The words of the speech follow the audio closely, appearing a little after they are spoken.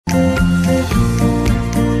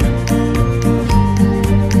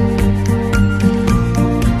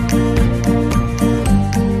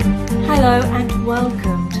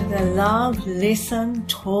Listen,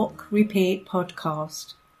 Talk, Repeat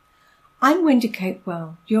podcast. I'm Wendy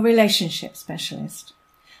Capewell, your relationship specialist,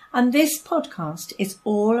 and this podcast is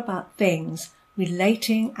all about things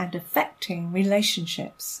relating and affecting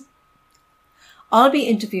relationships. I'll be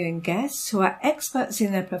interviewing guests who are experts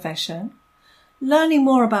in their profession, learning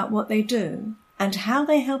more about what they do and how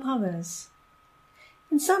they help others.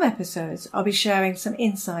 In some episodes, I'll be sharing some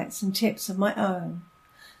insights and tips of my own.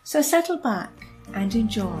 So settle back and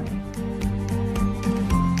enjoy.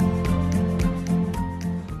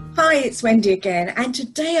 Hi, it's Wendy again, and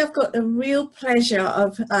today I've got the real pleasure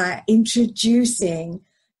of introducing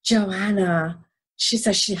Johanna. She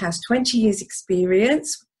says she has 20 years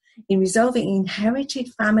experience in resolving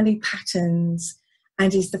inherited family patterns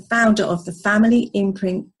and is the founder of the Family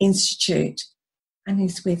Imprint Institute and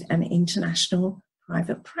is with an international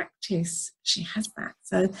private practice. She has that.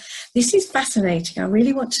 So this is fascinating. I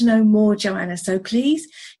really want to know more, Johanna. So please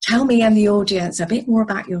tell me and the audience a bit more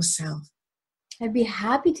about yourself. I'd be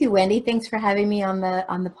happy to, Wendy. Thanks for having me on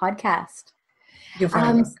the podcast. You're very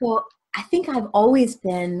welcome. So I think I've always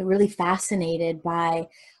been really fascinated by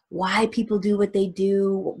why people do what they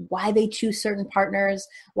do, why they choose certain partners,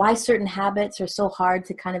 why certain habits are so hard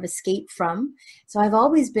to kind of escape from. So I've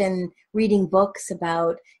always been reading books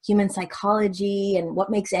about human psychology and what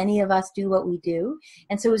makes any of us do what we do.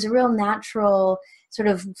 And so it was a real natural sort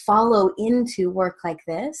of follow into work like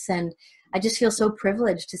this. And I just feel so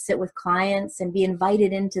privileged to sit with clients and be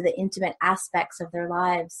invited into the intimate aspects of their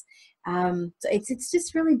lives. So it's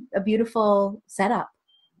just really a beautiful setup.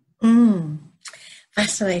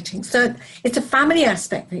 Fascinating. So it's a family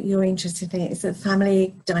aspect that you're interested in. It's the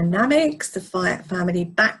family dynamics, the family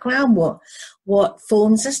background, what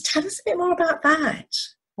forms us. Tell us a bit more about that.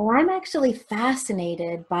 Well, I'm actually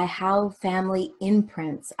fascinated by how family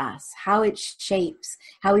imprints us, how it shapes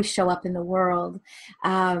how we show up in the world.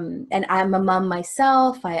 And I'm a mom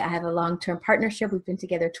myself. I have a long-term partnership. We've been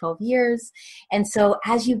together 12 years. And so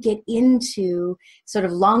as you get into sort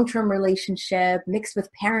of long-term relationship, mixed with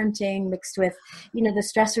parenting, mixed with,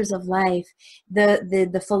 the stressors of life,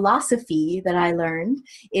 the philosophy that I learned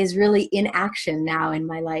is really in action now in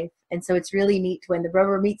my life. And so it's really neat when the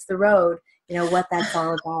rubber meets the road, what that's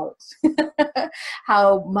all about.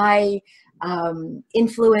 How my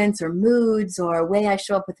influence or moods or way I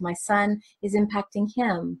show up with my son is impacting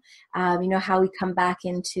him. How we come back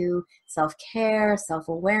into self-care,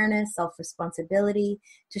 self-awareness, self-responsibility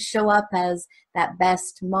to show up as that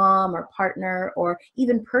best mom or partner or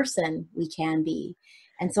even person we can be.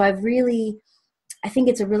 And so I think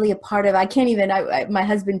it's a part of, my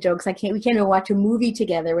husband jokes, we can't even watch a movie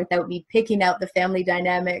together without me picking out the family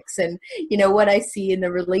dynamics and, what I see in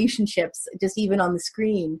the relationships, just even on the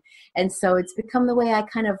screen. And so it's become the way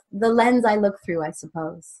the lens I look through, I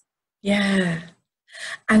suppose. Yeah.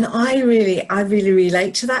 And I really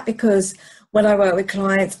relate to that because when I work with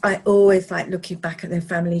clients, I always like looking back at their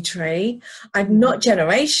family tree. I'm not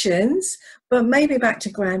generations, but maybe back to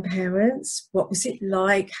grandparents. What was it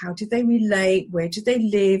like? How did they relate? Where did they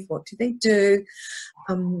live? What did they do?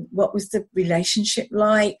 What was the relationship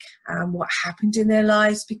like? What happened in their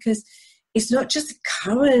lives? Because it's not just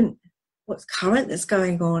what's current that's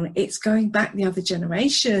going on. It's going back the other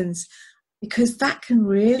generations because that can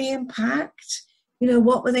really impact,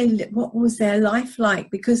 what was their life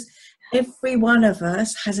like? Because every one of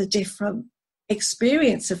us has a different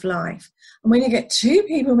experience of life. And when you get two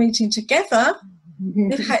people meeting together,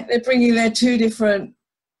 they're bringing their two different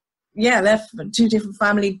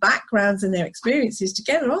family backgrounds and their experiences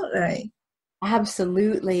together, aren't they?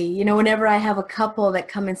 Absolutely. Whenever I have a couple that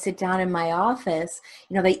come and sit down in my office,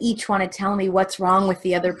 they each want to tell me what's wrong with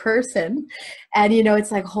the other person. And,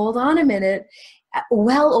 it's like, hold on a minute.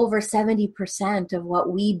 Well over 70% of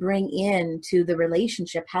what we bring into the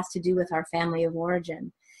relationship has to do with our family of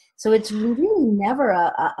origin. So it's really never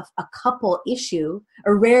a couple issue,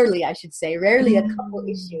 or rarely a couple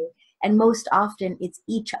issue. And most often it's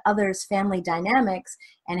each other's family dynamics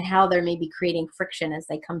and how they're maybe creating friction as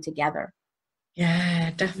they come together.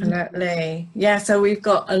 Yeah, definitely. Yeah, so we've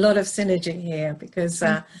got a lot of synergy here because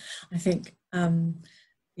I think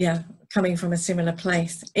coming from a similar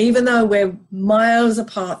place, even though we're miles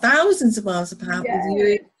apart, thousands of miles apart,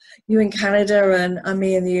 with you in Canada and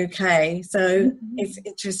me in the UK. So it's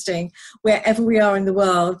interesting. Wherever we are in the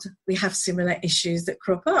world, we have similar issues that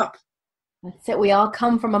crop up. That's it. We all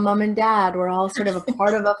come from a mom and dad. We're all sort of a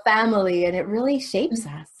part of a family, and it really shapes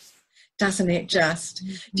us. Doesn't it just?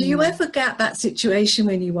 Do you ever get that situation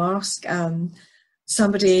when you ask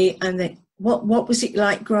somebody and what was it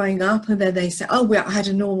like growing up? And then they say, I had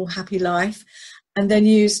a normal, happy life. And then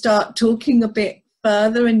you start talking a bit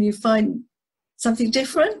further and you find something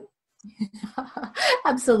different?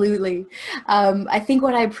 Absolutely. I think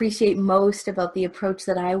what I appreciate most about the approach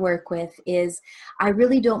that I work with is I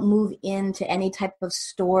really don't move into any type of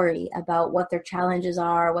story about what their challenges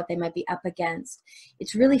are, what they might be up against.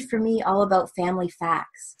 It's really, for me, all about family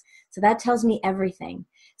facts. So that tells me everything.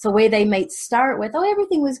 So way they might start with, oh,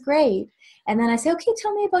 everything was great. And then I say, okay,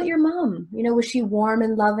 tell me about your mom. Was she warm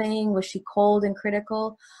and loving? Was she cold and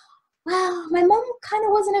critical? Well, my mom kind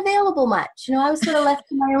of wasn't available much. I was sort of left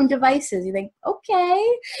to my own devices. You think,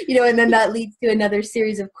 okay, and then that leads to another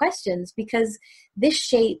series of questions, because this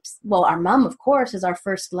shapes, well, our mom, of course, is our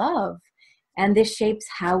first love. And this shapes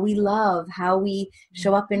how we love, how we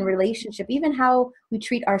show up in relationship, even how we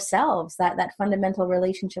treat ourselves, that fundamental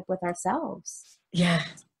relationship with ourselves. Yeah.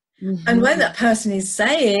 Mm-hmm. And when that person is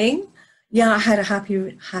saying, yeah, I had a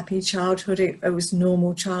happy childhood, it was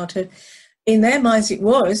normal childhood, in their minds it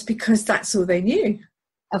was, because that's all they knew.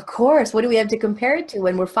 Of course. What do we have to compare it to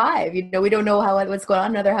when we're 5? We don't know what's going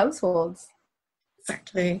on in other households.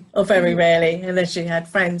 Exactly. Or very rarely, unless you had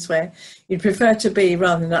friends where you'd prefer to be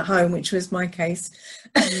rather than at home, which was my case.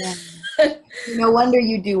 Yeah. No wonder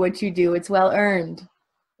you do what you do. It's well earned.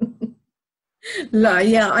 No,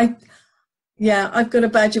 I've got a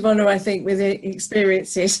badge of honor, I think, with the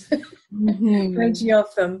experiences. Mm-hmm. Plenty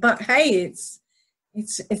of them. But hey, it's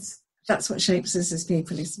that's what shapes us as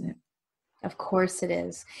people, isn't it? Of course it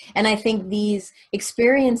is. And I think these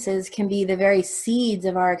experiences can be the very seeds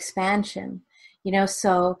of our expansion,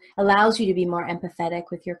 so allows you to be more empathetic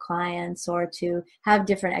with your clients, or to have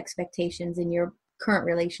different expectations in your current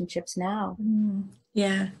relationships now.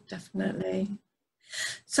 Yeah, definitely.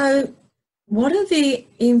 So what are the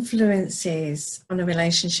influences on a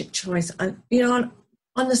relationship choice, on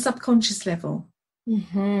the subconscious level?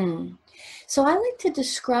 Mm-hmm. So I like to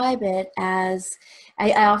describe it as,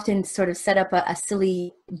 I often sort of set up a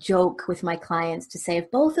silly joke with my clients to say,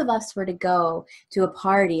 if both of us were to go to a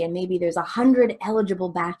party and maybe there's 100 eligible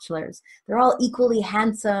bachelors, they're all equally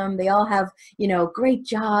handsome, they all have, great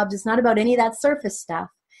jobs, it's not about any of that surface stuff.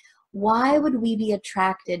 Why would we be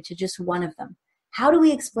attracted to just one of them? How do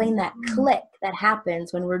we explain that click that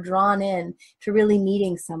happens when we're drawn in to really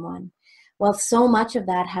meeting someone? Well, so much of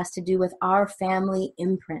that has to do with our family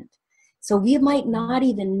imprint. So we might not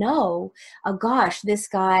even know, oh gosh, this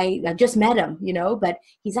guy, I just met him, but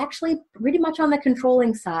he's actually pretty much on the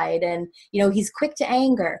controlling side, and, he's quick to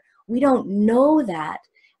anger. We don't know that,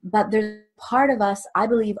 but there's part of us, I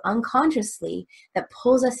believe, unconsciously, that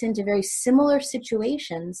pulls us into very similar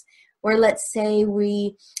situations where, let's say,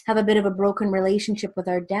 we have a bit of a broken relationship with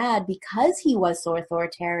our dad because he was so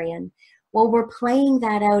authoritarian. Well, we're playing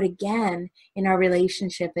that out again in our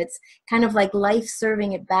relationship. It's kind of like life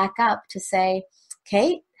serving it back up to say,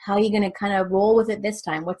 okay, how are you going to kind of roll with it this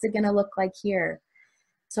time? What's it going to look like here?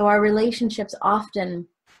 So our relationships often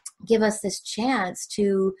give us this chance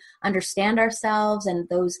to understand ourselves and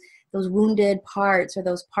those wounded parts, or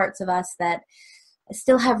those parts of us that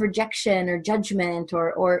still have rejection or judgment,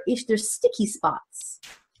 or if there's sticky spots.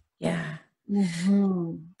 Yeah.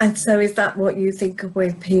 Mm-hmm. And so is that what you think of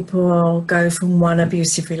when people go from one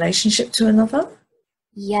abusive relationship to another?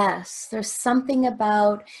 Yes, there's something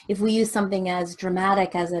about, if we use something as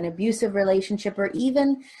dramatic as an abusive relationship, or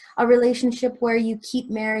even a relationship where you keep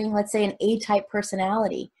marrying, let's say, an A-type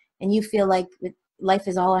personality, and you feel like life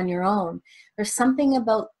is all on your own. There's something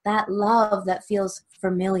about that love that feels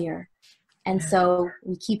familiar. And so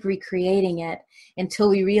we keep recreating it until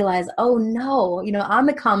we realize, oh no, I'm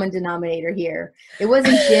the common denominator here. It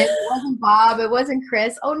wasn't Jim, it wasn't Bob, it wasn't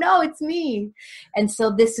Chris. Oh no, it's me. And so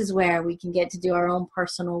this is where we can get to do our own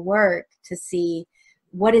personal work to see,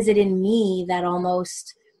 what is it in me that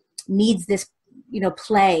almost needs this,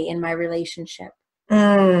 play in my relationship.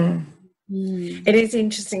 It is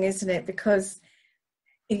interesting, isn't it? Because,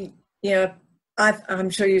 I'm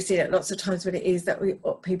sure you've seen it lots of times, when it is that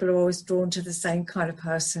people are always drawn to the same kind of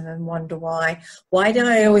person and wonder why. Why do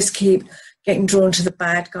I always keep getting drawn to the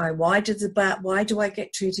bad guy? Why do I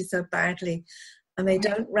get treated so badly? And they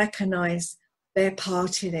don't recognize their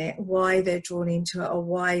part in it, why they're drawn into it, or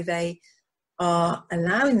why they are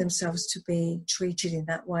allowing themselves to be treated in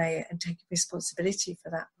that way, and taking responsibility for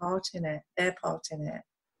that part in it, their part in it.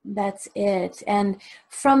 That's it. And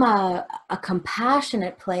from a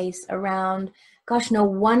compassionate place around, gosh, no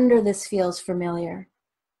wonder this feels familiar.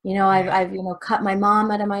 I've cut my mom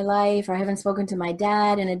out of my life, or I haven't spoken to my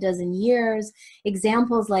dad in a dozen years.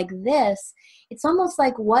 Examples like this, it's almost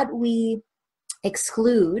like what we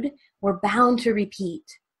exclude, we're bound to repeat.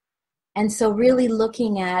 And so really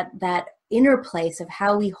looking at that inner place of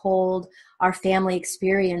how we hold our family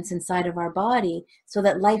experience inside of our body, so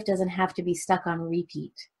that life doesn't have to be stuck on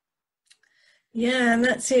repeat. Yeah, and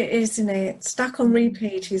that's it, isn't it? Stuck on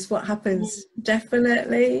repeat is what happens.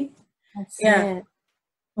 Definitely. That's Yeah. it.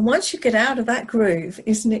 And once you get out of that groove,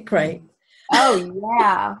 isn't it great? Oh,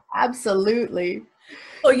 yeah, absolutely.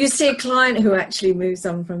 Or you see a client who actually moves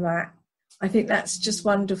on from that. I think that's just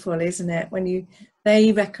wonderful, isn't it? When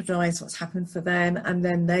they recognize what's happened for them, and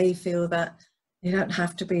then they feel that they don't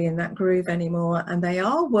have to be in that groove anymore, and they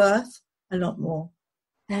are worth a lot more.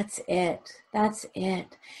 That's it. That's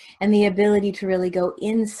it. And the ability to really go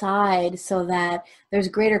inside so that there's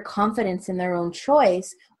greater confidence in their own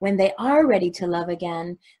choice when they are ready to love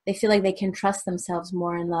again. They feel like they can trust themselves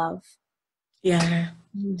more in love. Yeah,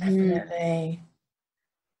 Mm-hmm. definitely.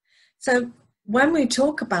 So when we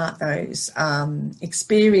talk about those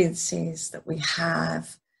experiences that we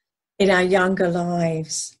have in our younger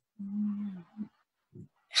lives,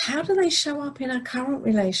 how do they show up in our current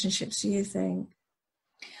relationships, do you think?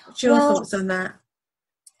 What's your Well, thoughts on that?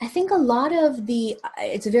 I think a lot of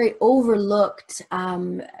it's a very overlooked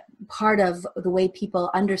part of the way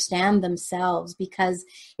people understand themselves because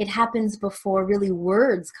it happens before really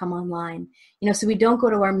words come online. So we don't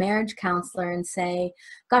go to our marriage counselor and say,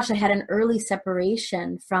 gosh, I had an early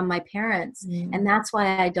separation from my parents, and that's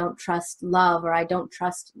why I don't trust love or I don't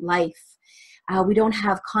trust life. We don't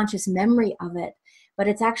have conscious memory of it, but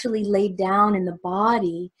it's actually laid down in the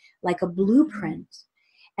body like a blueprint.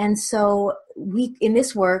 And so in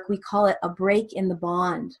this work, we call it a break in the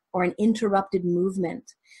bond or an interrupted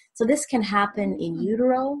movement. So this can happen in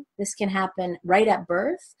utero. This can happen right at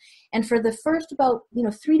birth. And for the first about,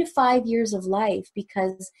 3 to 5 years of life,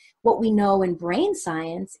 because what we know in brain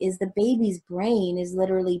science is the baby's brain is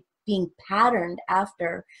literally being patterned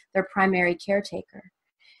after their primary caretaker.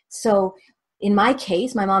 So in my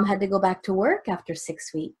case, my mom had to go back to work after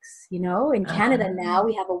 6 weeks. In Canada now,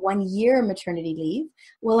 we have a 1 year maternity leave.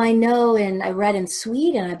 Well, I know, and I read in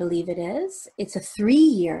Sweden, I believe it's a 3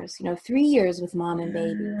 years, 3 years with mom and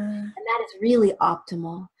baby. And that is really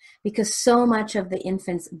optimal because so much of the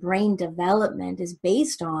infant's brain development is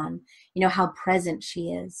based on, how present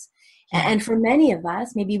she is. Yeah. And for many of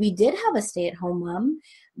us, maybe we did have a stay-at-home mom,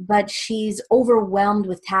 but she's overwhelmed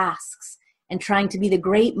with tasks and trying to be the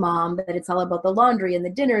great mom, that it's all about the laundry and the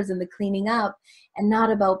dinners and the cleaning up and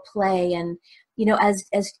not about play. And,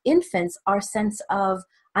 as infants, our sense of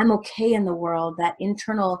I'm okay in the world, that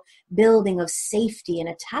internal building of safety and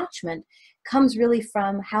attachment comes really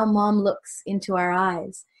from how mom looks into our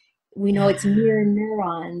eyes. We know it's mirror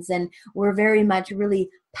neurons, and we're very much really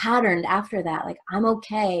patterned after that. Like, I'm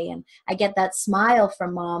okay. And I get that smile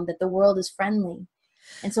from mom that the world is friendly.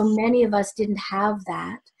 And so many of us didn't have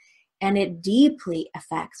that. And it deeply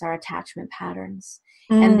affects our attachment patterns.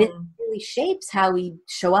 And this really shapes how we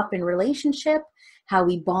show up in relationship, how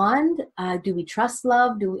we bond. Do we trust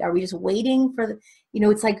love? Are we just waiting for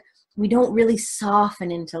it's like we don't really soften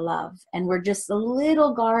into love. And we're just a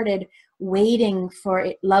little guarded, waiting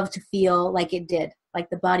for love to feel like it did, like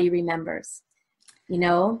the body remembers,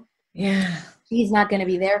 Yeah. He's not going to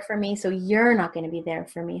be there for me, so you're not going to be there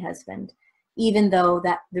for me, husband, even though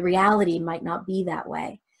that the reality might not be that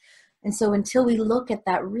way. And so until we look at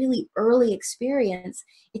that really early experience,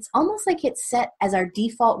 it's almost like it's set as our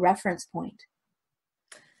default reference point.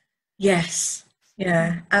 Yes.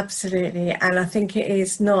 Yeah, absolutely. And I think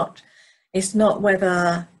it's not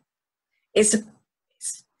whether it's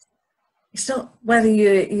not whether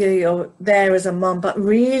you're there as a mum, but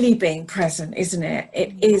really being present, isn't it?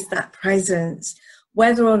 It is that presence.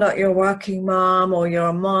 Whether or not you're a working mum or you're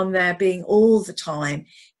a mum there being all the time,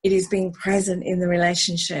 it is being present in the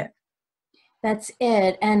relationship. That's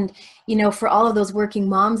it. And, for all of those working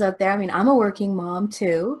moms out there, I'm a working mom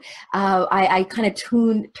too. I kind of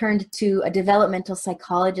turned to a developmental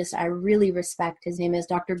psychologist I really respect. His name is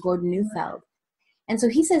Dr. Gordon Neufeld. And so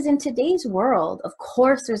he says in today's world, of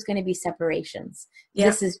course, there's going to be separations. Yep.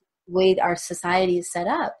 This is the way our society is set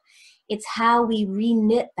up. It's how we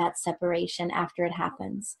reknit that separation after it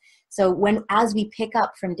happens. So as we pick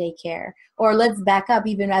up from daycare, or let's back up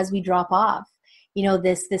even as we drop off,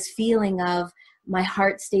 this feeling of my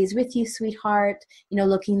heart stays with you, sweetheart,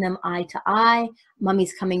 looking them eye to eye.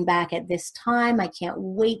 Mommy's coming back at this time. I can't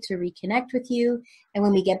wait to reconnect with you. And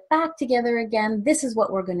when we get back together again, this is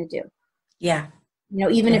what we're going to do. Yeah.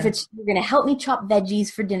 Even if you're going to help me chop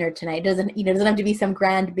veggies for dinner tonight, it doesn't have to be some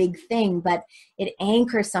grand big thing, but it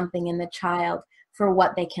anchors something in the child for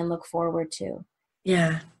what they can look forward to.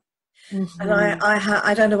 Yeah. Mm-hmm. And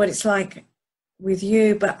I don't know what it's like with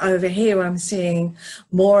you, but over here I'm seeing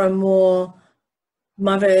more and more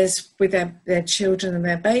mothers with their children and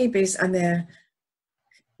their babies, and they're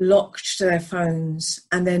locked to their phones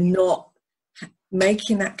and they're not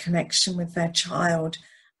making that connection with their child.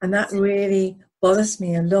 And that really bothers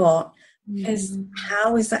me a lot, because Mm-hmm.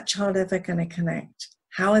 how is that child ever going to connect?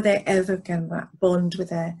 How are they ever going to bond with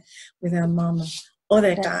their mum or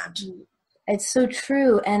their dad? It's so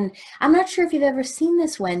true. And I'm not sure if you've ever seen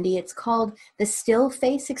this, Wendy. It's called the still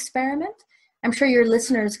face experiment. I'm sure your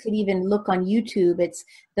listeners could even look on YouTube. It's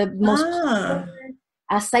the most popular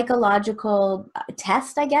psychological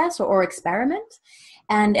test, I guess, or experiment.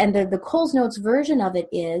 And the Coles Notes version of it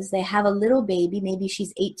is they have a little baby, maybe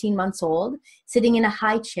she's 18 months old, sitting in a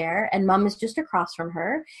high chair, and mom is just across from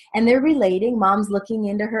her. And they're relating. Mom's looking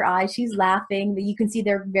into her eyes. She's laughing. You can see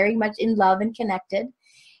they're very much in love and connected.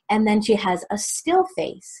 And then she has a still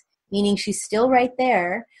face, meaning she's still right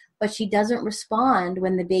there, but she doesn't respond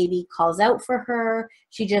when the baby calls out for her.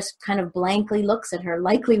 She just kind of blankly looks at her,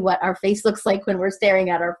 likely what our face looks like when we're staring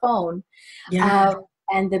at our phone. Yeah.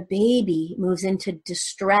 And the baby moves into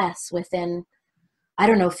distress within,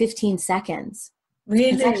 15 seconds. Really?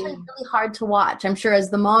 It's actually really hard to watch. I'm sure as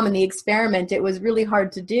the mom in the experiment, it was really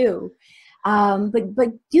hard to do.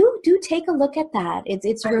 But do take a look at that.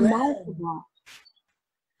 It's remarkable.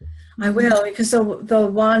 I will, because the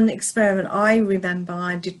one experiment I remember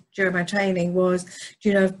I did during my training was, do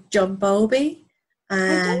you know John Bowlby?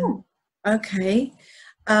 I do. Okay.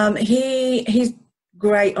 He's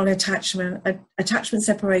great on attachment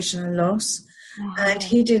separation and loss. Wow. And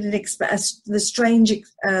he did the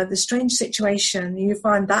strange situation. You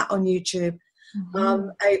find that on YouTube. Mm-hmm.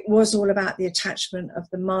 It was all about the attachment of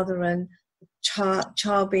the mother and the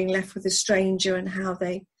child being left with a stranger, and how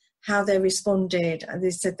they responded. And they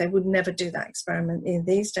said they would never do that experiment in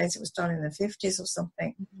these days. It was done in the 50s or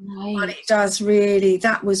something. Right. But it does really,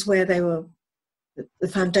 that was where they were, the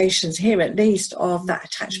foundations here at least, of that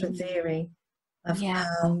attachment theory.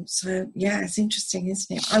 So it's interesting,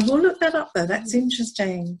 isn't it? I will look that up though. That's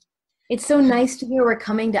interesting. It's so nice to hear we're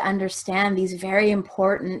coming to understand these very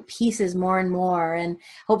important pieces more and more. And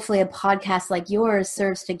hopefully a podcast like yours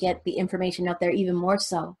serves to get the information out there even more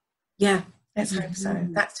so. Yeah. Let's hope so.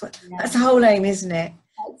 That's the whole aim, isn't it?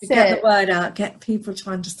 To get the word out, get people to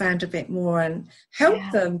understand a bit more and help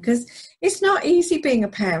them, because it's not easy being a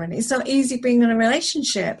parent. It's not easy being in a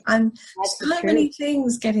relationship, and so many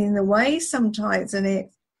things get in the way sometimes. And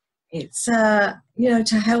it's to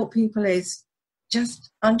help people is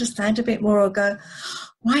just understand a bit more, or go,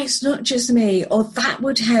 why it's not just me, or that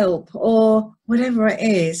would help, or whatever it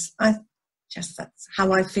is. That's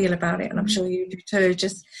how I feel about it, and I'm sure you do too.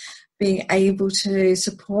 Just being able to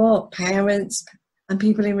support parents and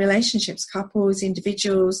people in relationships, couples,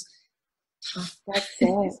 individuals. Tough. That's it.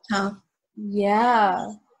 It's tough. Yeah.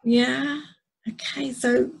 Yeah. Okay.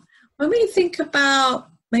 So when we think about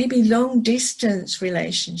maybe long distance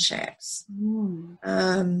relationships,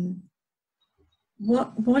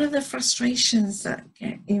 what are the frustrations that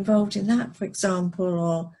get involved in that, for example,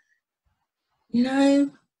 or,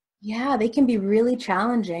 Yeah, they can be really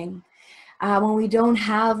challenging. When we don't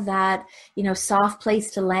have that, soft place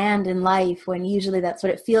to land in life, when usually that's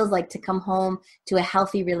what it feels like to come home to a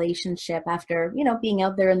healthy relationship after, being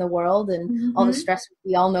out there in the world and all the stress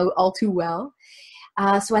we all know all too well.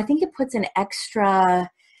 So I think it puts an extra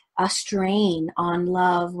strain on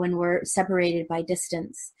love when we're separated by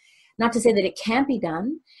distance. Not to say that it can't be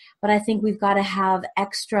done, but I think we've got to have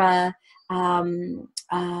extra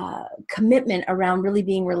commitment around really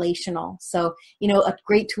being relational. So, a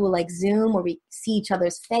great tool like Zoom, where we see each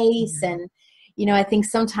other's face, and, I think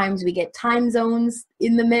sometimes we get time zones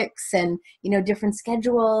in the mix, and, different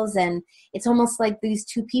schedules, and it's almost like these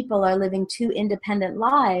two people are living two independent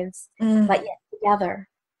lives, but yet together.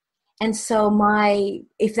 And so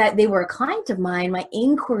if they were a client of mine, my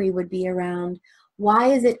inquiry would be around, why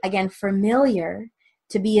is it, again, familiar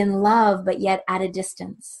to be in love, but yet at a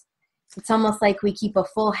distance? It's almost like we keep a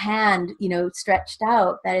full hand, stretched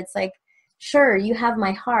out, that it's like, sure, you have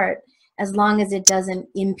my heart, as long as it doesn't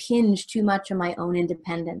impinge too much on my own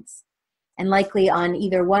independence. And likely on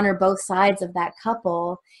either one or both sides of that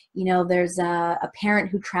couple, there's a parent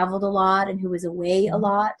who traveled a lot and who was away a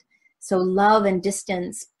lot. So love and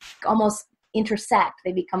distance almost intersect.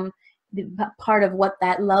 They become part of what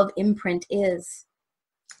that love imprint is.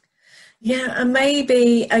 Yeah, and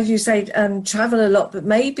maybe, as you say, travel a lot, but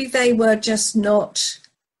maybe they were just not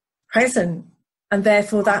present, and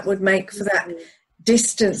therefore that would make for that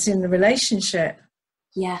distance in the relationship.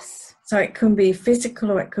 Yes. So it could be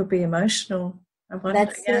physical or it could be emotional. I wonder,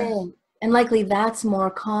 that's it. And likely that's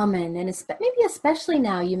more common, and maybe especially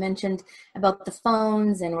now. You mentioned about the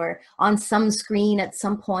phones, and we're on some screen at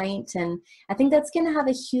some point, and I think that's going to have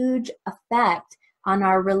a huge effect on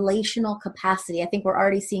our relational capacity. I think we're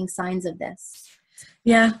already seeing signs of this.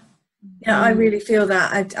 Yeah, I really feel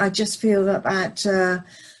that. I just feel that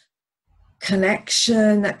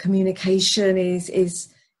connection, that communication is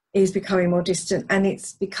becoming more distant, and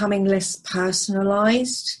it's becoming less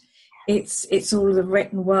personalized. It's all the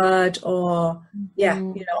written word, or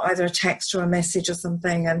either a text or a message or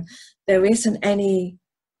something, and there isn't any.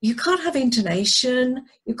 You can't have intonation.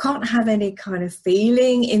 You can't have any kind of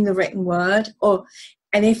feeling in the written word,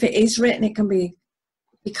 and if it is written, it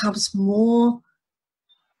becomes more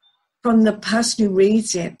from the person who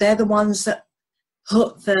reads it. They're the ones that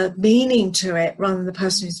put the meaning to it rather than the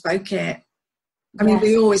person who spoke it. I mean,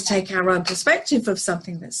 we always take our own perspective of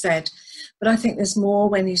something that's said, but I think there's more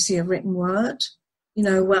when you see a written word.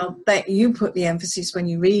 But you put the emphasis when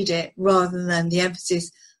you read it rather than the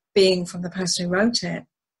emphasis being from the person who wrote it.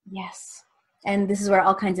 Yes. And this is where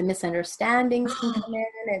all kinds of misunderstandings can come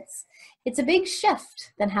in. It's a big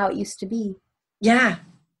shift than how it used to be. Yeah.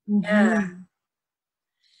 Mm-hmm. Yeah.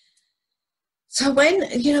 So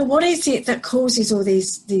what is it that causes all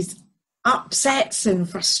these upsets and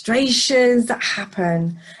frustrations that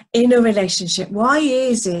happen in a relationship? Why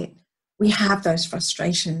is it we have those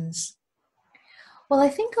frustrations? Well, I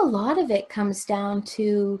think a lot of it comes down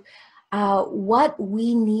to what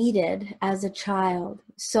we needed as a child.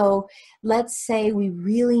 So let's say we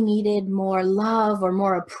really needed more love or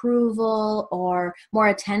more approval or more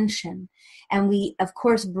attention. And we, of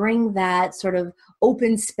course, bring that sort of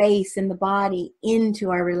open space in the body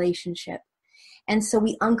into our relationship. And so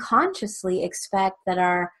we unconsciously expect that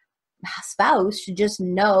our spouse should just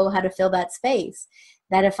know how to fill that space.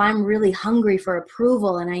 That if I'm really hungry for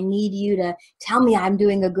approval and I need you to tell me I'm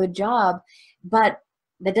doing a good job, but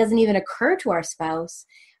that doesn't even occur to our spouse,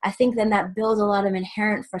 I think then that builds a lot of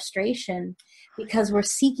inherent frustration because we're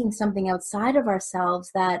seeking something outside of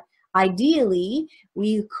ourselves that ideally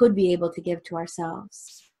we could be able to give to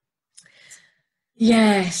ourselves.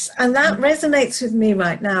 Yes, and that resonates with me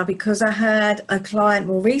right now because I had a client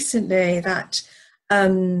more recently that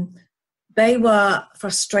they were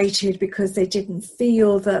frustrated because they didn't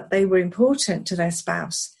feel that they were important to their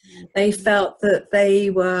spouse. They felt that they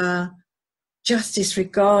were just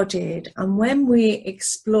disregarded. And when we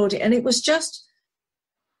explored it, and it was just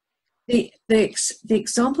the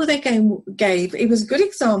example they gave, it was a good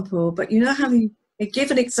example, but you know how they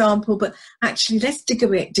give an example, but actually let's dig a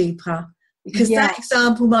bit deeper. Because that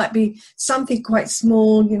example might be something quite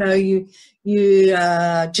small. You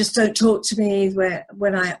just don't talk to me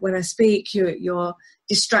when I speak. You're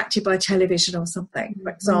distracted by television or something, for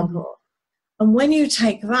example. And when you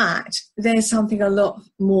take that, there's something a lot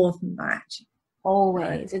more than that.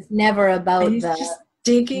 Always, it's never about just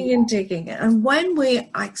digging and digging. And when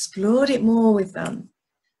I explored it more with them,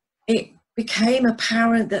 it became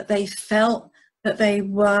apparent that they felt that they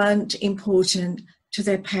weren't important to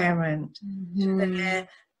their parent, to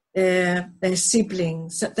their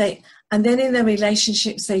siblings, and then in their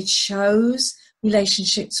relationships they chose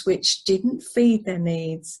relationships which didn't feed their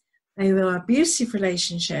needs. They were abusive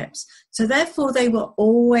relationships, so therefore they were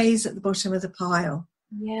always at the bottom of the pile.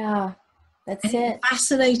 Yeah, that's it. It's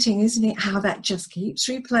fascinating, isn't it, how that just keeps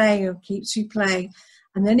replaying,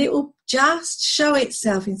 and then it will just show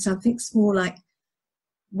itself in something small, like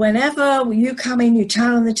whenever you come in, you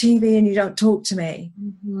turn on the TV and you don't talk to me.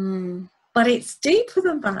 Mm-hmm. But it's deeper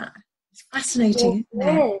than that. It's fascinating,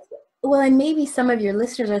 isn't it? Well, and maybe some of your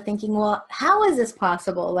listeners are thinking, well, how is this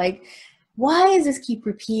possible? Like, why does this keep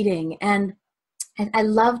repeating? And I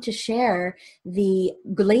love to share the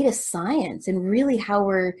latest science and really how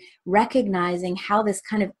we're recognizing how this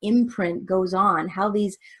kind of imprint goes on, how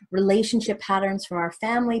these relationship patterns from our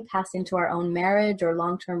family pass into our own marriage or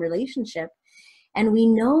long-term relationship. And we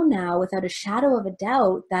know now without a shadow of a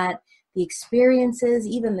doubt that the experiences,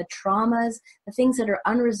 even the traumas, the things that are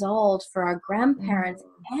unresolved for our grandparents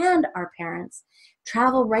and our parents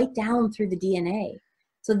travel right down through the DNA.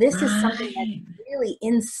 So this is something that's really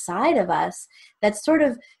inside of us that sort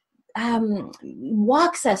of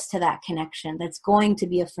walks us to that connection that's going to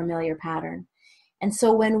be a familiar pattern. And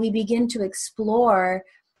so when we begin to explore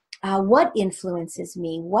what influences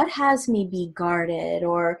me, what has me be guarded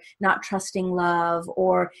or not trusting love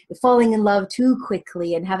or falling in love too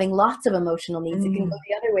quickly and having lots of emotional needs, it can go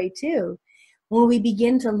the other way too. When we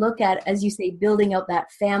begin to look at, as you say, building out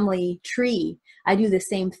that family tree, I do the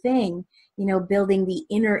same thing, building the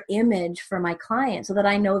inner image for my client so that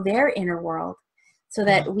I know their inner world, so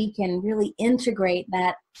that we can really integrate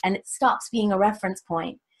that and it stops being a reference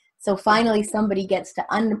point. So finally somebody gets to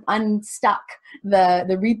unstuck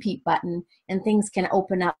the repeat button and things can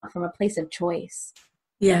open up from a place of choice.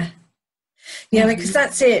 Yeah, because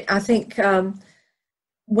that's it. I think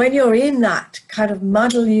when you're in that kind of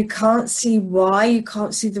muddle, you can't see why, you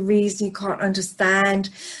can't see the reason, you can't understand.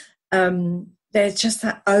 there's just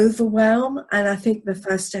that overwhelm. And I think the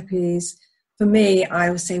first step is, for me, I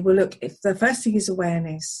would say, well, look, if the first thing is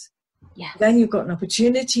awareness, then you've got an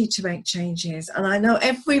opportunity to make changes. And I know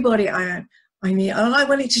everybody I mean, oh, I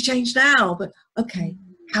want it to change now, but okay,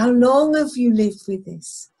 how long have you lived with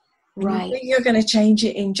this? And Right. you think you're going to change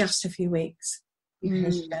it in just a few weeks,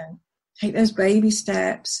 because you don't. Take those baby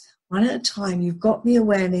steps, one at a time. You've got the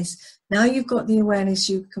awareness. Now you've got the awareness,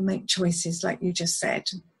 you can make choices, like you just said.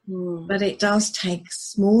 But it does take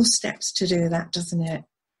small steps to do that, doesn't it?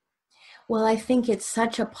 Well, I think it's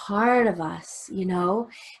such a part of us, you know,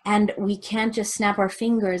 and we can't just snap our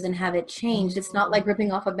fingers and have it changed. It's not like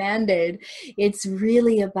ripping off a Band-Aid. It's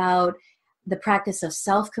really about the practice of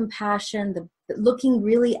self-compassion, the looking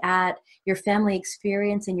really at your family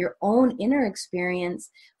experience and your own inner experience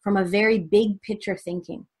from a very big picture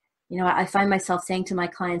thinking. You know, I find myself saying to my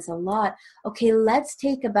clients a lot, okay, let's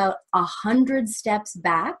take about 100 steps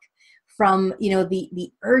back from, you know,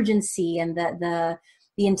 the urgency and the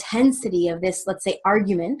intensity of this, let's say,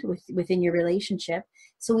 argument within your relationship,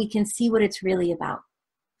 so we can see what it's really about.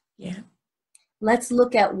 Yeah. Let's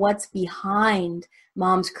look at what's behind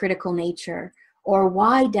mom's critical nature, or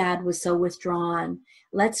why dad was so withdrawn.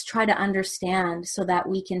 Let's try to understand so that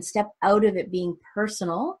we can step out of it being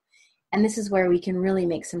personal. And this is where we can really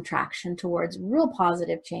make some traction towards real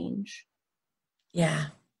positive change. Yeah.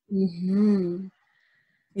 Mm-hmm.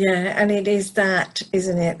 Yeah, and it is that,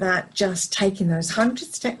 isn't it? That just taking those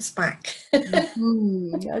 100 steps back. That's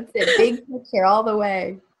it. Big picture all the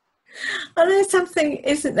way. I know something,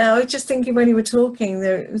 isn't there? I was just thinking when you were talking,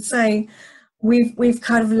 they were saying we've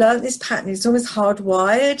kind of learned this pattern. It's almost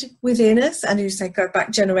hardwired within us, and you say go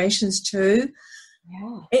back generations too.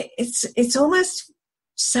 Yeah. It's almost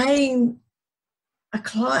saying a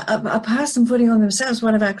person putting on themselves,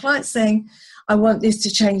 one of our clients saying, I want this to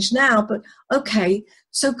change now, but okay,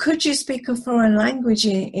 so could you speak a foreign language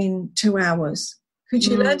in 2 hours? Could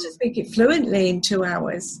you learn to speak it fluently in 2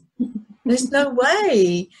 hours? There's no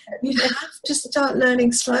way. You have to start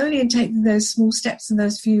learning slowly and taking those small steps and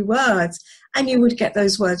those few words, and you would get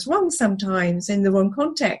those words wrong sometimes in the wrong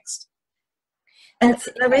context. And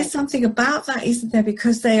there is something about that, isn't there?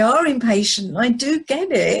 Because they are impatient. I do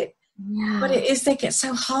get it. Yeah. But it is, they get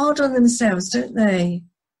so hard on themselves, don't they?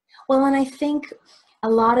 Well, and I think a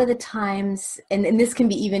lot of the times, and this can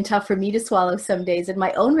be even tough for me to swallow some days in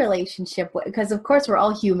my own relationship, because of course we're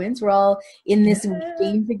all humans, we're all in this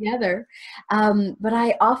game together. But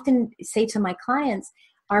I often say to my clients,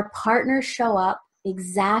 our partners show up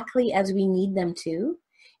exactly as we need them to.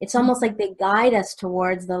 It's almost like they guide us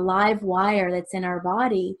towards the live wire that's in our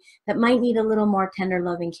body that might need a little more tender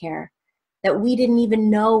loving care, that we didn't even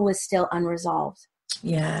know was still unresolved.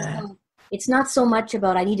 Yeah. So it's not so much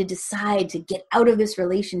about I need to decide to get out of this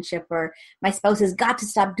relationship, or my spouse has got to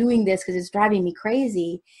stop doing this because it's driving me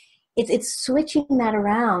crazy. It's switching that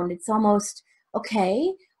around. It's almost,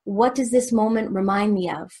 okay, what does this moment remind me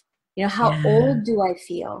of? You know, how old do I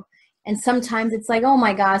feel? And sometimes it's like, oh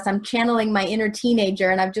my gosh, I'm channeling my inner teenager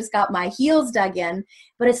and I've just got my heels dug in,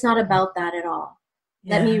 but it's not about that at all.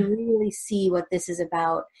 Yeah. Let me really see what this is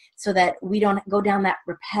about so that we don't go down that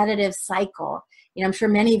repetitive cycle. You know, I'm sure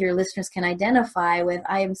many of your listeners can identify with,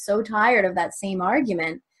 I am so tired of that same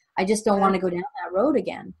argument. I just don't want to go down that road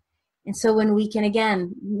again. And so when we can,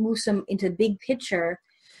 again, move some into the big picture,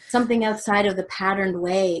 something outside of the patterned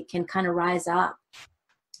way can kind of rise up.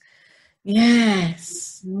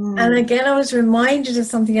 Yes. And again, I was reminded of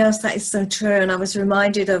something else that is so true. And I was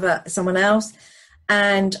reminded of someone else,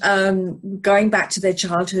 and going back to their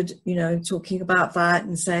childhood, you know, talking about that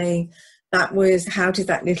and saying that was, how did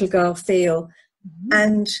that little girl feel?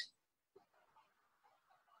 And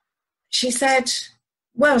she said,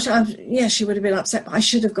 well, she would have been upset, but I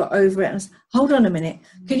should have got over it. And I said, hold on a minute.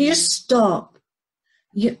 Can you just stop?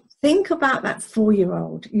 You think about that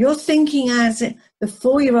 4-year-old. You're thinking as the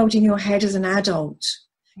 4-year-old in your head as an adult.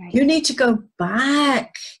 Right. You need to go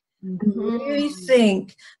back and really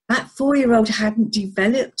think. That 4-year-old hadn't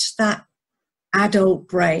developed that adult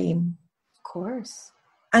brain. Of course.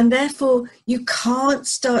 And therefore, you can't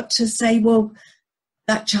start to say, well,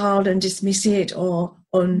 that child, and dismiss it or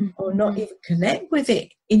not even connect with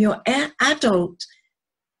it in your adult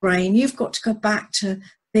brain. You've got to go back to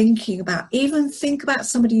think about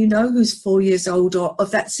somebody you know who's 4 years old or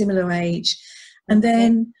of that similar age. And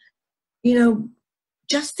then, you know,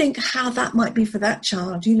 just think how that might be for that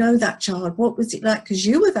child. You know that child. What was it like because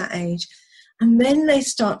you were that age? And then they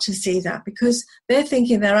start to see that, because they're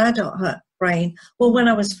thinking their adult brain, well, when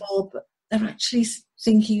I was 4, but they're actually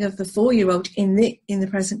thinking of the 4-year-old in the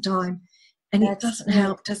present time. And it doesn't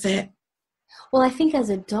help, does it? Well, I think as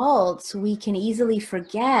adults, we can easily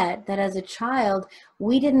forget that as a child,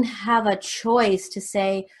 we didn't have a choice to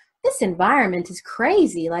say, this environment is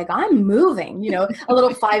crazy. Like, I'm moving, a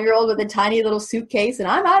little 5-year-old with a tiny little suitcase and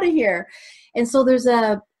I'm out of here. And so there's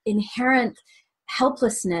a inherent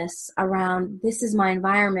helplessness around, this is my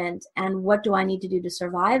environment and what do I need to do to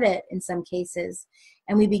survive it in some cases.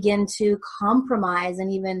 And we begin to compromise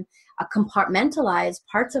and even compartmentalize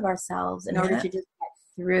parts of ourselves in order to just get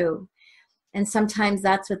through. And sometimes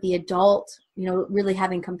that's what the adult, really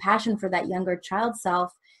having compassion for that younger child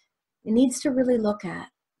self, it needs to really look at.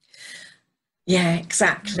 Yeah,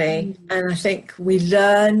 exactly. And I think we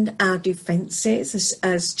learn our defenses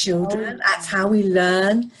as children. That's how we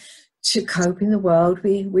learn to cope in the world.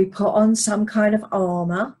 We put on some kind of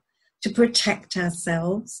armor to protect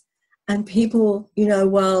ourselves. And people,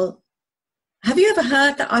 well, have you ever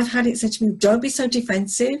heard that? I've had it said to me, don't be so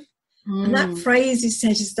defensive. And that phrase is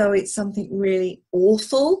said as though it's something really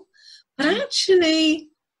awful. But actually,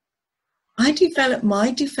 I developed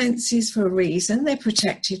my defenses for a reason. They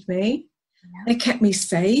protected me. Yeah. They kept me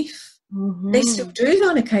safe. They still do it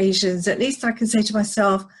on occasions. At least I can say to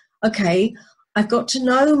myself, okay, I've got to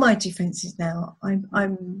know my defenses now.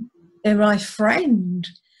 They're my friend.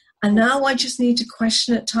 And now I just need to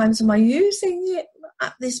question at times, am I using it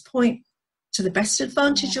at this point to the best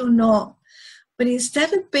advantage or not? But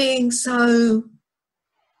instead of being so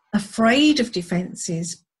afraid of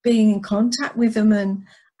defenses, being in contact with them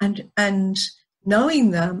and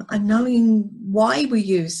knowing them and knowing why we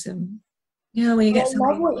use them. When you get I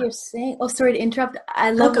love what you're saying. Oh, sorry to interrupt.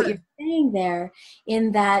 I love what you're saying there,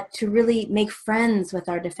 in that to really make friends with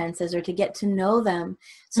our defenses or to get to know them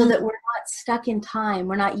so that we're not stuck in time.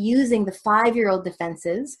 We're not using the 5-year-old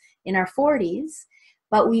defenses in our 40s,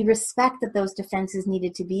 but we respect that those defenses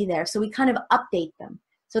needed to be there. So we kind of update them.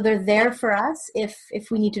 So they're there for us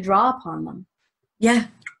if we need to draw upon them. Yeah.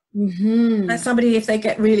 Like somebody, if they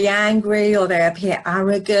get really angry or they appear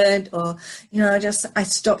arrogant or, I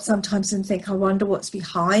stop sometimes and think, I wonder what's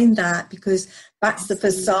behind that, because that's the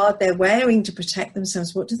facade they're wearing to protect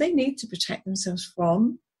themselves. What do they need to protect themselves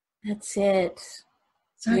from? That's it.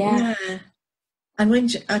 So, yeah.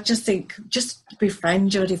 And I just think, just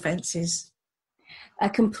befriend your defenses. I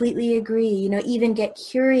completely agree. Even get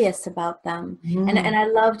curious about them. And I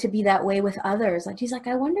love to be that way with others. Like, she's like,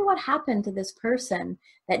 I wonder what happened to this person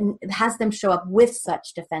that has them show up with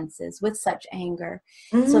such defenses, with such anger,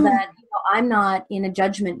 so that I'm not in a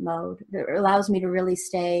judgment mode. It allows me to really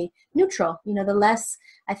stay neutral. The less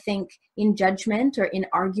I think in judgment or in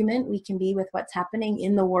argument we can be with what's happening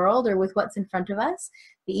in the world or with what's in front of us,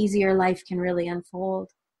 the easier life can really unfold.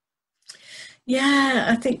 Yeah,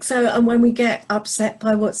 I think so. And when we get upset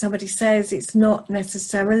by what somebody says, it's not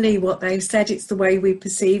necessarily what they said, it's the way we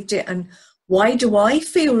perceived it. And why do I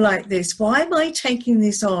feel like this? Why am I taking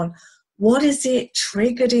this on? What is it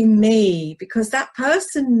triggered in me? Because that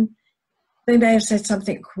person, they may have said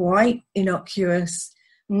something quite innocuous,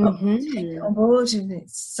 but take it on board, and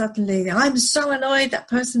it's suddenly, I'm so annoyed that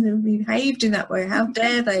person who behaved in that way. How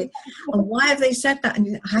dare they? And why have they said that? And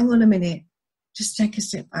you think, hang on a minute, just take a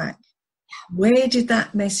step back. Where did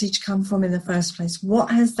that message come from in the first place?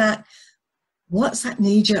 What's that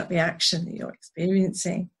knee-jerk reaction that you're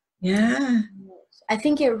experiencing? Yeah. I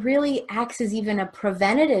think it really acts as even a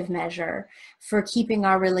preventative measure for keeping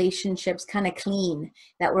our relationships kind of clean,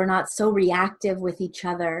 that we're not so reactive with each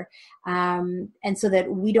other, and so that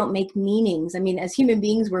we don't make meanings. I mean, as human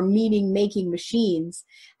beings, we're meaning-making machines.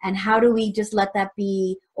 And how do we just let that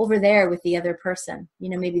be over there with the other person?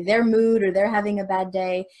 Maybe their mood or they're having a bad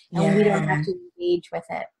day, and we don't have to engage with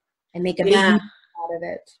it and make a big deal out of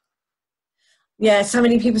it. Yeah, so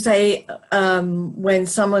many people say when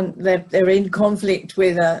someone they're in conflict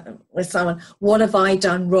with someone, what have I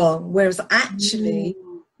done wrong? Whereas actually,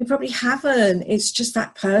 you probably haven't. It's just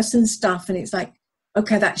that person's stuff, and it's like,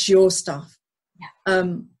 okay, that's your stuff.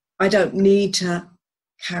 Yeah. I don't need to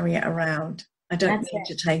carry it around. I don't need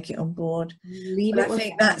to take it on board. I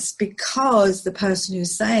think that's because the person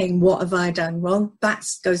who's saying, what have I done wrong? That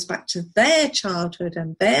goes back to their childhood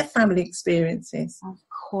and their family experiences. Of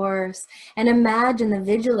course. And imagine the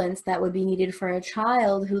vigilance that would be needed for a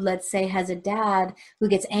child who, let's say, has a dad who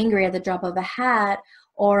gets angry at the drop of a hat,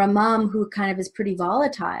 or a mom who kind of is pretty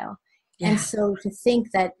volatile. Yeah. And so to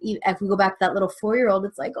think that if we go back to that little 4-year-old,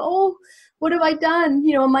 it's like, oh, what have I done?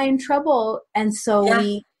 Am I in trouble? And so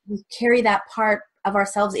we carry that part of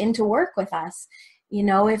ourselves into work with us.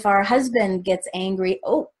 If our husband gets angry,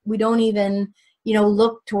 we don't even,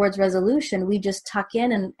 look towards resolution. We just tuck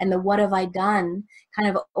in, and the what have I done kind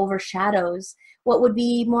of overshadows what would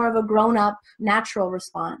be more of a grown-up natural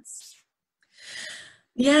response.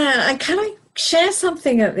 Yeah, and can I share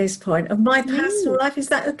something at this point of my personal Please. life? Is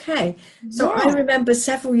that okay? So I Yeah. remember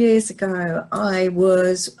several years ago, I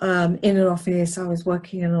was in an office, I was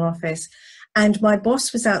working in an office, and my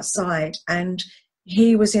boss was outside, and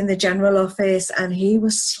he was in the general office, and he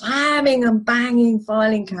was slamming and banging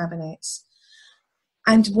filing cabinets.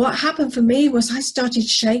 And what happened for me was I started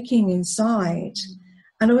shaking inside,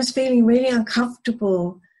 and I was feeling really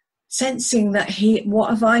uncomfortable, sensing that what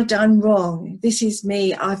have I done wrong? This is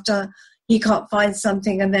me. He can't find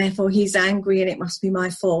something, and therefore he's angry and it must be my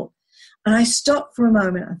fault. And I stopped for a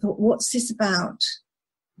moment. I thought, what's this about?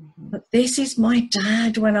 But this is my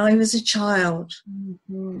dad when I was a child.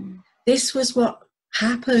 This was what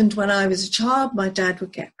happened when I was a child. My dad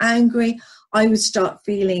would get angry. I would start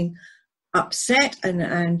feeling upset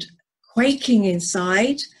and quaking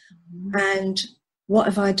inside. And what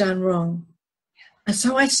have I done wrong? And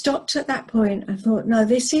so I stopped at that point and thought, no,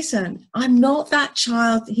 this isn't. I'm not that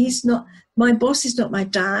child. He's not, my boss is not my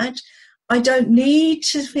dad. I don't need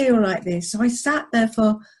to feel like this. So I sat there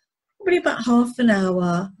for probably about half an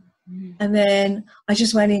hour. And then I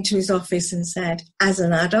just went into his office and said, as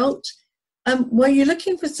an adult, were you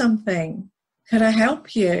looking for something? Could I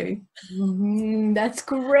help you? That's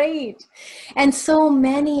great. And so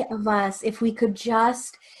many of us, if we could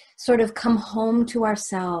just sort of come home to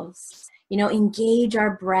ourselves, engage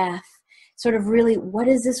our breath, sort of really, what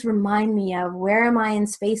does this remind me of? Where am I in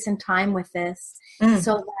space and time with this?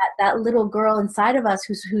 So that little girl inside of us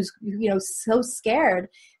who's so scared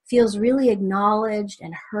feels really acknowledged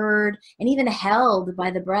and heard and even held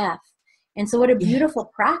by the breath. And so what a beautiful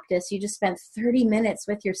practice. You just spent 30 minutes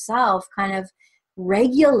with yourself kind of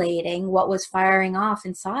regulating what was firing off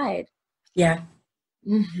inside. Yeah.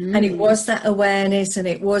 And it was that awareness, and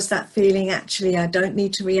it was that feeling, actually, I don't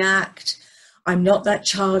need to react. I'm not that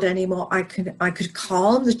child anymore. I could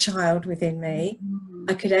calm the child within me.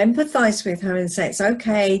 I could empathize with her and say, it's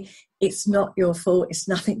okay. It's not your fault. It's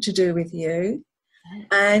nothing to do with you.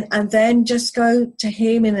 And then just go to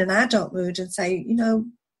him in an adult mood and say,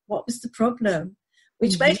 what was the problem?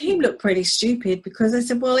 Which made him look pretty stupid, because I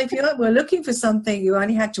said, well, if you were looking for something, you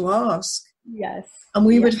only had to ask. Yes. And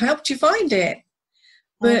we would have helped you find it.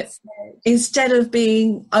 But instead of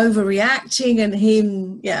being overreacting and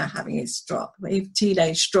him, having his drop, his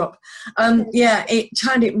teenage drop, it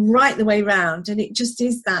turned it right the way round. And it just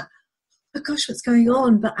is that, oh gosh, what's going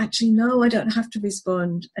on? But actually, no, I don't have to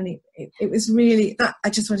respond. And it was really that.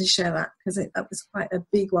 I just wanted to share that, because that was quite a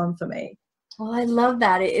big one for me. Well, I love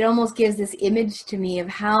that. It almost gives this image to me of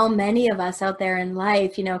how many of us out there in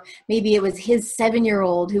life, maybe it was his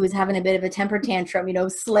 7-year-old who was having a bit of a temper tantrum,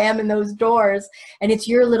 slamming those doors, and it's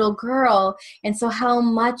your little girl. And so how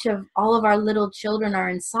much of all of our little children are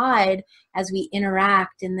inside as we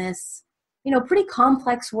interact in this, pretty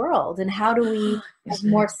complex world. And how do we have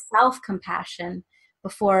more self-compassion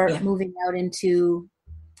before moving out into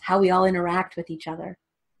how we all interact with each other?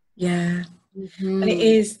 Yeah. And it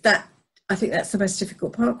is that. I think that's the most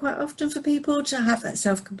difficult part quite often for people, to have that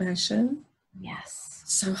self-compassion. Yes.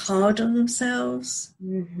 So hard on themselves.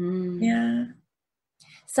 Yeah.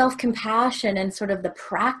 Self-compassion and sort of the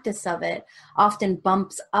practice of it often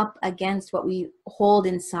bumps up against what we hold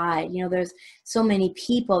inside. There's so many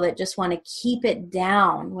people that just want to keep it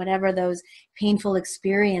down, whatever those painful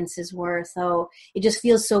experiences were. So it just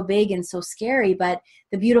feels so big and so scary. But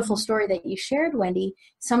the beautiful story that you shared, Wendy,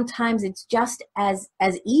 sometimes it's just as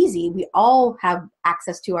easy. We all have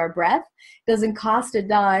access to our breath. It doesn't cost a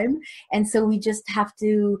dime. And so we just have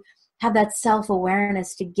to have that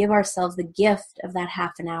self-awareness to give ourselves the gift of that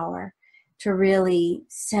half an hour to really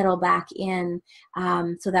settle back in,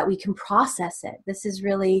 so that we can process it. This is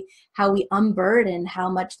really how we unburden how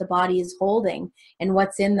much the body is holding and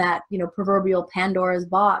what's in that, proverbial Pandora's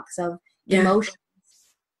box of emotions.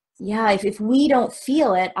 Yeah, if we don't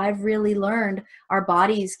feel it, I've really learned our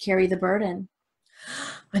bodies carry the burden.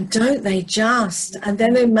 And don't they just? And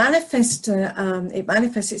then they manifest. It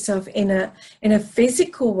manifests itself in a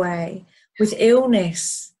physical way, with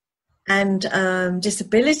illness and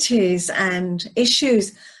disabilities and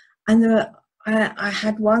issues. And I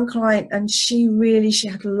had one client, and she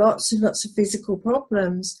had lots and lots of physical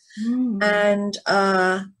problems. And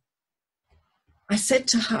I said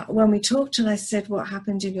to her, when we talked, and I said, "What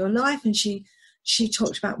happened in your life?" And she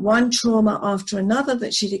talked about one trauma after another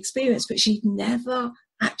that she'd experienced, but she'd never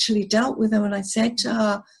actually dealt with them. And I said to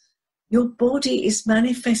her, your body is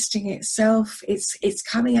manifesting itself. It's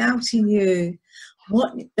coming out in you.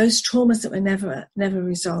 What those traumas that were never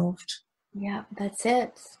resolved. Yeah, that's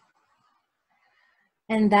it.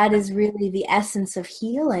 And that is really the essence of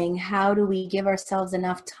healing. How do we give ourselves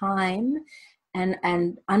enough time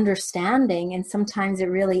and understanding. And sometimes it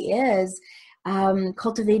really is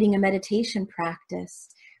cultivating a meditation practice,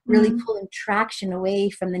 really pulling traction away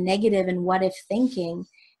from the negative and what if thinking,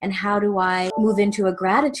 and how do I move into a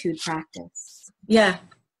gratitude practice. Yeah.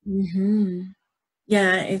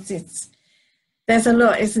 Yeah, it's there's a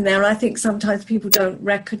lot, isn't there? I think sometimes people don't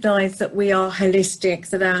recognize that we are holistic,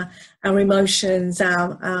 that our emotions,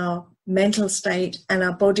 our mental state and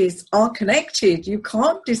our bodies are connected. You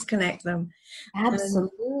can't disconnect them.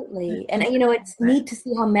 Absolutely. And it's neat to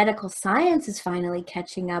see how medical science is finally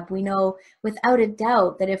catching up. We know without a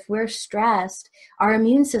doubt that if we're stressed, our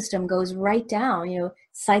immune system goes right down.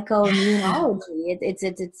 Psychoimmunology,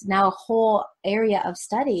 it's now a whole area of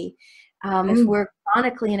study. If we're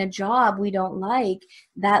chronically in a job we don't like,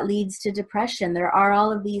 that leads to depression. There are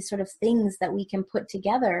all of these sort of things that we can put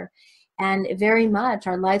together. And very much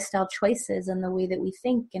our lifestyle choices and the way that we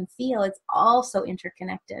think and feel, it's also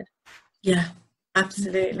interconnected. Yeah,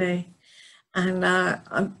 absolutely. And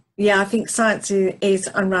I think science is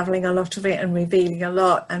unraveling a lot of it and revealing a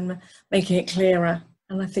lot and making it clearer.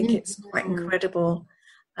 And I think it's quite incredible.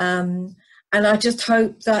 And I just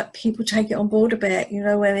hope that people take it on board a bit,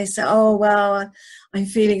 when they say, oh, well, I'm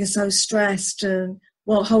feeling so stressed. And,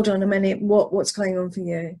 well, hold on a minute, what's going on for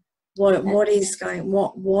you? What is going,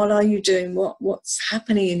 what are you doing? What's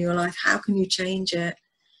happening in your life? How can you change it?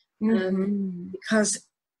 Because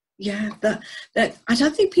that I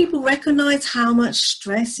don't think people recognize how much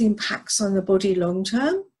stress impacts on the body long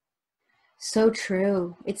term. So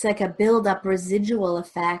true. It's like a build-up residual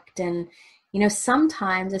effect. And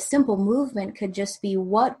sometimes a simple movement could just be,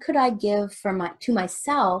 what could I give to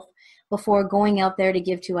myself before going out there to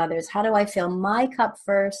give to others? How do I fill my cup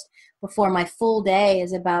first before my full day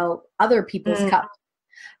is about other people's cup?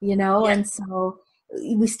 And so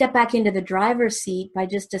we step back into the driver's seat by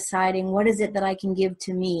just deciding, what is it that I can give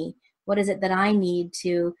to me? What is it that I need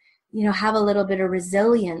to, have a little bit of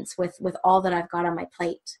resilience with all that I've got on my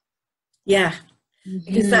plate? Yeah,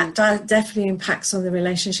 because that definitely impacts on the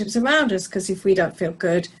relationships around us. Because if we don't feel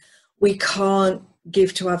good, we can't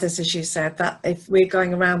give to others, as you said. That if we're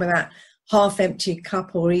going around with that half-empty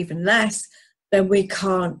cup or even less, then we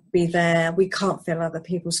can't be there. We can't fill other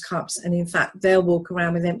people's cups. And in fact, they'll walk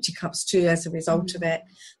around with empty cups too as a result of it,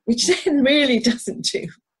 which then really doesn't do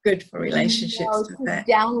good for relationships. No, it's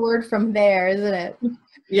downward from there, isn't it?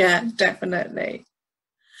 Yeah, definitely.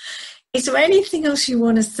 Is there anything else you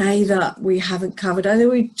want to say that we haven't covered? I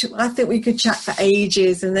think we could chat for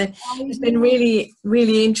ages, and it's been really,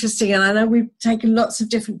 really interesting. And I know we've taken lots of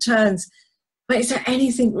different turns, but is there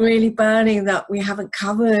anything really burning that we haven't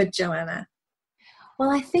covered, Johanna? Well,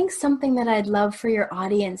 I think something that I'd love for your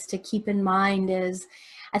audience to keep in mind is,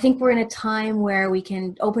 I think we're in a time where we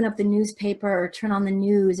can open up the newspaper or turn on the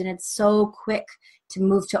news, and it's so quick to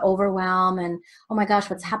move to overwhelm and, oh my gosh,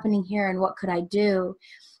 what's happening here and what could I do?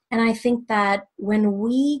 And I think that when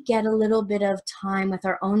we get a little bit of time with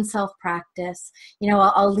our own self-practice,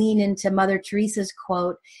 I'll lean into Mother Teresa's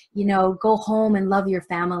quote, go home and love your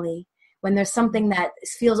family. When there's something that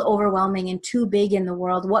feels overwhelming and too big in the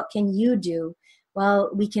world, what can you do? Well,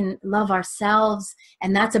 we can love ourselves,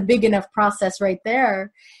 and that's a big enough process right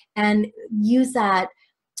there. And use that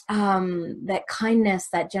that kindness,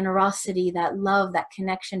 that generosity, that love, that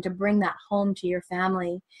connection to bring that home to your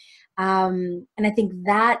family. And I think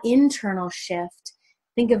that internal shift,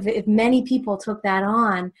 think of if many people took that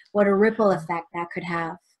on, what a ripple effect that could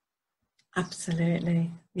have.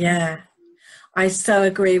 Absolutely. Yeah. I so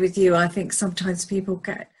agree with you. I think sometimes people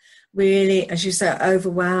get really, as you say,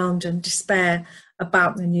 overwhelmed and despair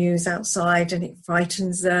about the news outside, and it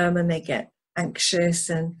frightens them and they get anxious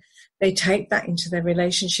and they take that into their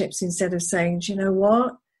relationships instead of saying, do you know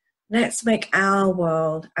what? Let's make our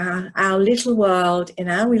world, our little world in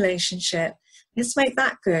our relationship, let's make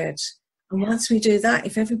that good. And once we do that,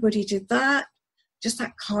 if everybody did that, just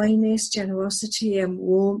that kindness, generosity and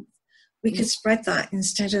warmth, we could spread that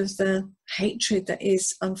instead of the hatred that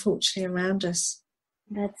is unfortunately around us.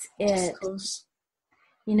 That's it.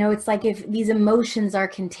 It's like if these emotions are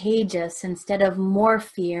contagious, instead of more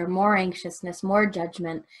fear, more anxiousness, more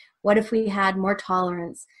judgment, what if we had more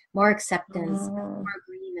tolerance, more acceptance, more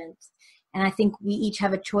agreement? And I think we each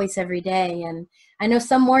have a choice every day. And I know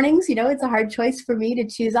some mornings, it's a hard choice for me to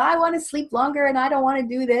choose, I want to sleep longer and I don't want to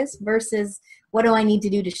do this, versus what do I need to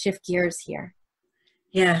do to shift gears here?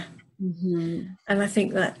 Yeah. And I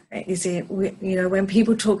think that is it. When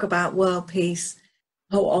people talk about world peace,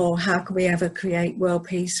 how can we ever create world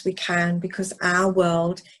peace? We can, because our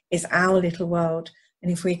world is our little world.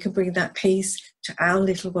 And if we can bring that peace to our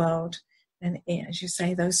little world, then, as you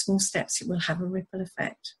say, those small steps, it will have a ripple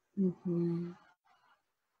effect.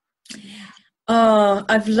 Oh,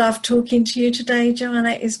 I've loved talking to you today,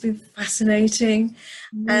 Johanna. It's been fascinating.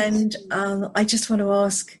 And I just want to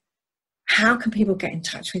ask, how can people get in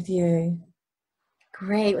touch with you?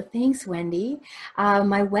 Great. Well, thanks, Wendy.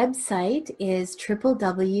 My website is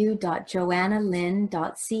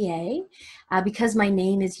www.johannalynn.ca. Because my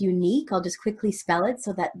name is unique, I'll just quickly spell it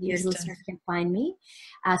so that your Yes, listeners can find me.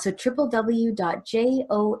 So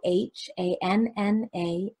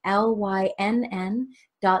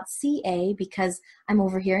www.johannalynn.ca, because I'm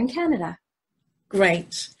over here in Canada.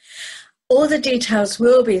 Great. All the details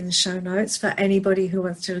will be in the show notes for anybody who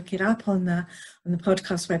wants to look it up on the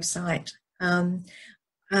podcast website.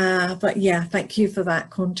 But yeah, thank you for that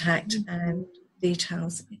contact and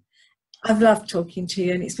details. I've loved talking to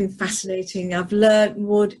you, and it's been fascinating. I've learned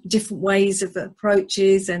more different ways of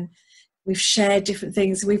approaches, and we've shared different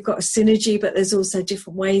things. We've got a synergy, but there's also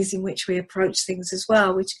different ways in which we approach things as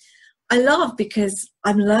well, which I love because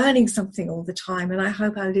I'm learning something all the time, and I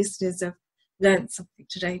hope our listeners have learned something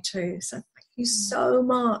today too. So thank you so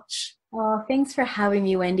much. Oh, thanks for having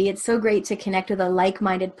me, Wendy. It's so great to connect with a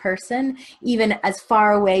like-minded person, even as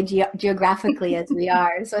far away geographically as we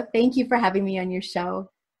are. So thank you for having me on your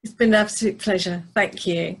show. It's been an absolute pleasure. Thank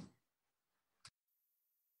you.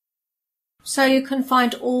 So you can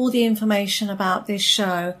find all the information about this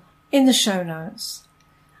show in the show notes.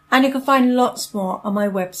 And you can find lots more on my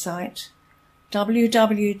website,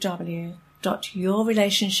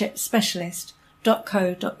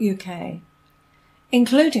 www.yourrelationshipspecialist.co.uk,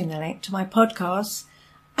 including the link to my podcasts.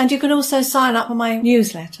 And you can also sign up on my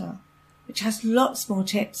newsletter, which has lots more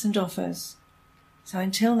tips and offers. So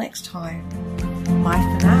until next time, bye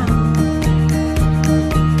for now.